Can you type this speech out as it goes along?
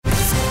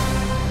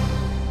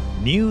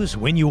News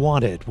when you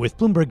want it with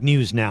Bloomberg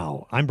News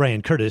Now. I'm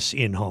Brian Curtis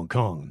in Hong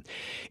Kong.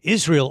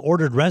 Israel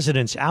ordered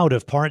residents out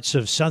of parts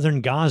of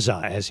southern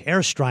Gaza as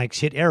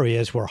airstrikes hit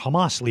areas where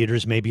Hamas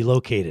leaders may be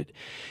located.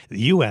 The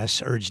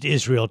U.S. urged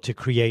Israel to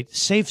create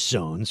safe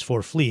zones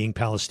for fleeing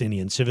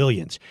Palestinian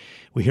civilians.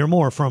 We hear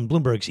more from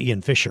Bloomberg's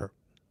Ian Fisher.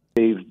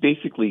 They've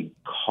basically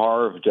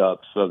carved up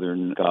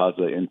southern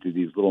Gaza into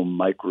these little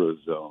micro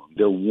zones.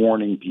 They're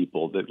warning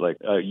people that,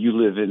 you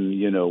live in,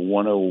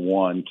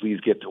 101,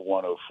 please get to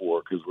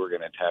 104 because we're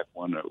going to attack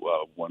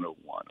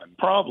 101. And the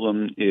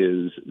problem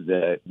is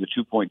that the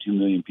 2.2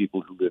 million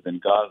people who live in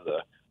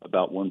Gaza,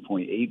 about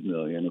 1.8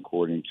 million,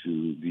 according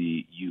to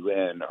the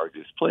UN, are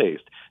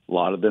displaced. A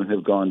lot of them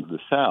have gone to the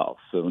south.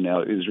 So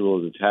now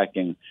Israel is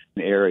attacking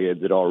an area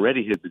that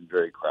already has been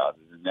very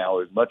crowded and now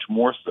is much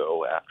more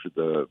so after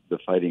the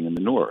fighting in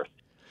the north.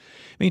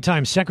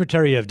 Meantime,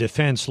 Secretary of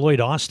Defense Lloyd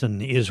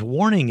Austin is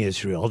warning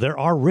Israel there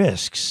are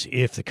risks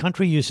if the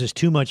country uses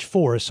too much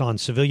force on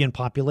civilian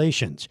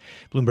populations.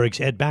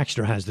 Bloomberg's Ed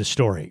Baxter has the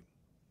story.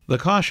 The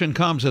caution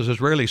comes as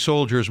Israeli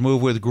soldiers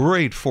move with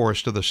great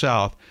force to the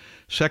south.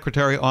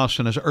 Secretary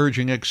Austin is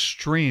urging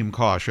extreme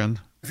caution.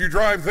 If you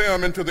drive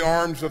them into the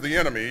arms of the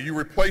enemy, you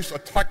replace a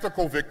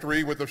tactical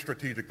victory with a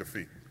strategic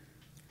defeat.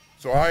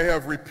 So I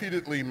have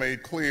repeatedly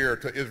made clear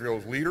to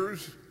Israel's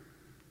leaders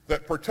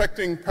that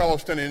protecting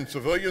Palestinian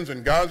civilians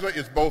in Gaza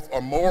is both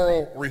a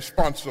moral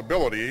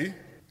responsibility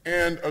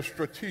and a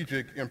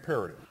strategic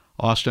imperative.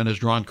 Austin has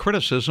drawn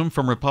criticism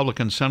from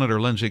Republican Senator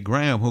Lindsey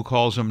Graham, who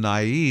calls him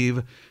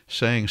naive,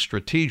 saying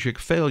strategic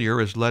failure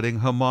is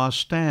letting Hamas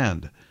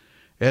stand.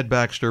 Ed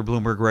Baxter,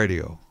 Bloomberg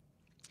Radio.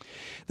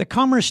 The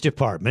Commerce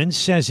Department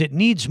says it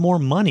needs more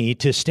money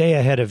to stay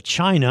ahead of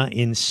China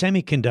in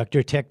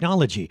semiconductor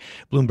technology.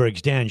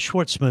 Bloomberg's Dan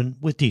Schwartzman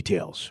with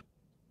details.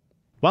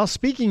 While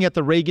speaking at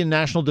the Reagan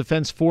National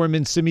Defense Forum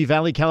in Simi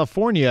Valley,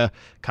 California,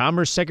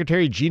 Commerce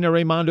Secretary Gina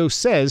Raimondo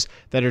says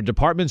that her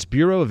department's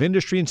Bureau of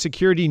Industry and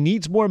Security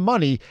needs more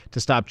money to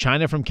stop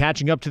China from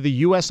catching up to the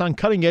U.S. on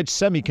cutting-edge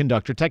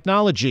semiconductor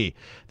technology.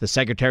 The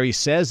secretary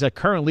says that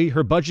currently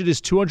her budget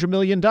is $200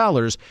 million,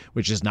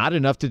 which is not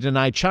enough to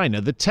deny China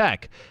the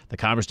tech. The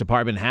Commerce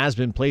Department has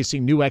been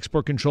placing new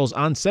export controls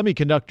on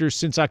semiconductors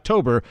since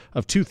October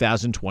of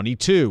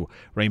 2022.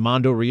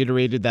 Raimondo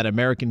reiterated that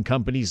American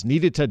companies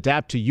needed to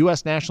adapt to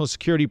U.S. national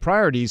security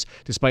priorities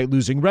despite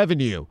losing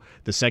revenue.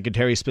 The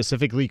secretary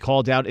specifically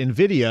called out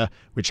NVIDIA,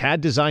 which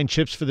had designed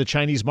chips for the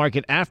Chinese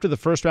market after the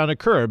first round of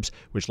curbs,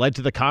 which led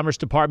to the Commerce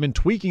Department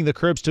tweaking the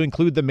curbs to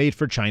include the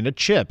made-for-China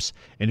chips.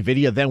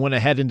 NVIDIA then went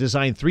ahead and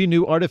designed 3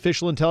 new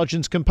artificial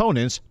intelligence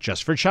components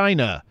just for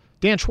China.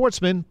 Dan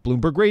Schwartzman,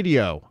 Bloomberg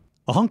Radio.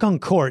 A Hong Kong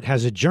court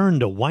has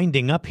adjourned a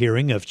winding-up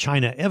hearing of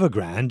China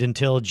Evergrande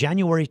until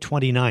January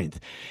 29th.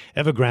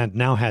 Evergrande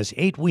now has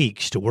 8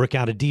 weeks to work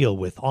out a deal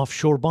with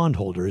offshore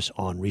bondholders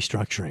on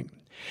restructuring.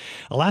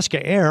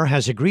 Alaska Air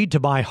has agreed to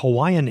buy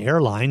Hawaiian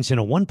Airlines in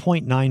a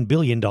 $1.9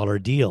 billion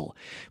deal.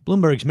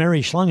 Bloomberg's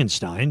Mary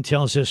Schlangenstein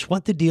tells us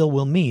what the deal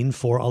will mean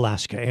for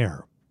Alaska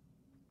Air.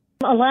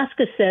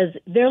 Alaska says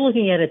they're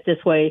looking at it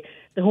this way.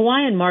 The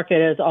Hawaiian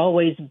market has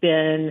always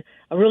been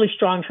a really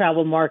strong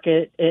travel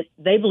market.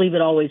 They believe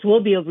it always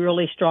will be a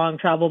really strong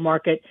travel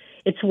market.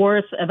 It's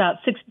worth about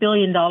 $6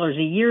 billion a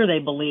year, they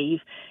believe.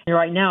 And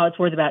right now it's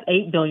worth about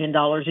 $8 billion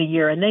a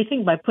year. And they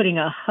think by putting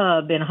a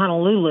hub in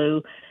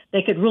Honolulu,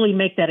 they could really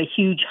make that a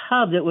huge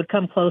hub that would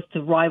come close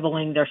to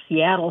rivaling their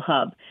Seattle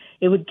hub.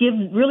 It would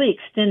really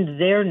extend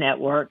their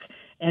network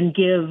and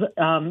give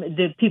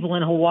the people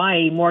in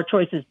Hawaii more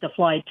choices to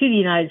fly to the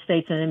United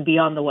States and then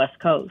beyond the West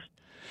Coast.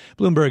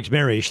 Bloomberg's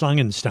Mary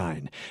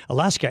Schlangenstein.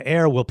 Alaska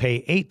Air will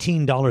pay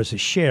 $18 a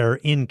share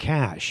in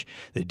cash.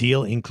 The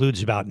deal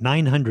includes about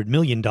 $900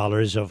 million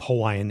of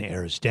Hawaiian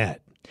Air's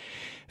debt.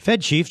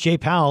 Fed Chief Jay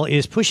Powell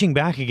is pushing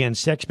back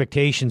against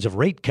expectations of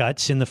rate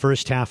cuts in the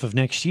first half of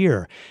next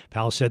year.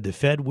 Powell said the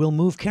Fed will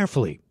move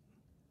carefully.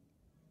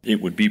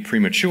 It would be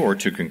premature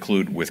to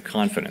conclude with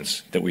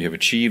confidence that we have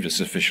achieved a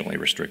sufficiently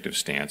restrictive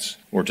stance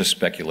or to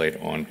speculate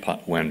on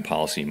when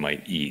policy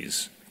might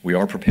ease. We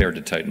are prepared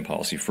to tighten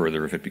policy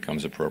further if it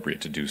becomes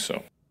appropriate to do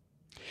so.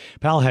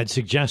 Powell had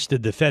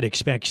suggested the Fed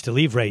expects to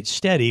leave rates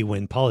steady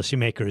when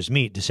policymakers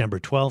meet December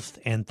 12th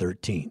and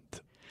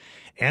 13th.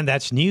 And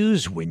that's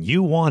news when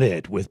you want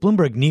it with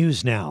Bloomberg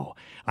News Now.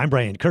 I'm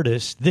Brian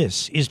Curtis.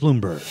 This is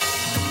Bloomberg.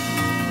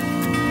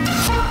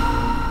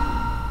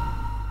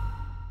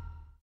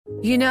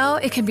 You know,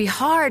 it can be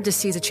hard to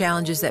see the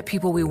challenges that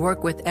people we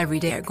work with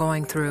every day are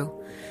going through.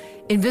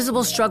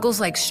 Invisible struggles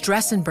like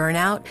stress and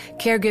burnout,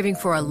 caregiving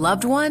for a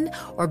loved one,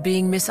 or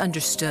being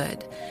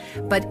misunderstood.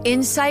 But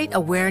insight,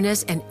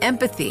 awareness, and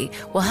empathy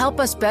will help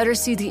us better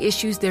see the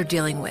issues they're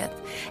dealing with.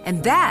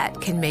 And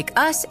that can make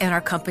us and our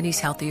companies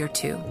healthier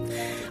too.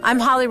 I'm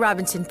Holly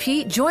Robinson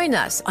Peete. Join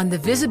us on The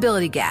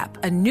Visibility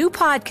Gap, a new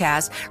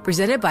podcast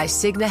presented by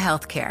Cigna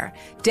Healthcare.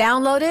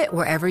 Download it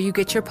wherever you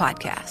get your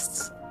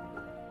podcasts.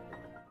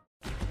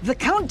 The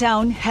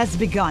countdown has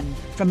begun.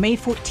 From May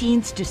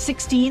 14th to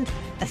 16th,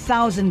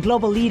 1,000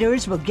 global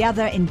leaders will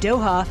gather in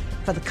Doha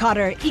for the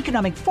Qatar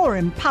Economic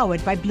Forum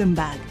powered by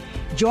Bloomberg.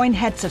 Join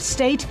heads of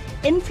state,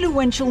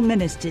 influential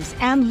ministers,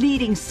 and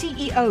leading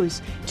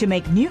CEOs to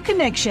make new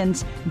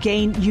connections,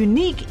 gain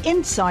unique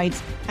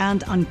insights,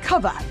 and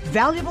uncover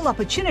valuable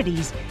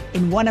opportunities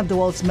in one of the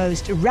world's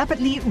most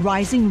rapidly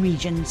rising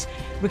regions.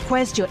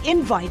 Request your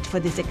invite for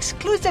this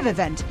exclusive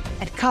event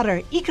at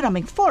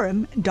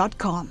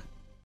QatarEconomicForum.com.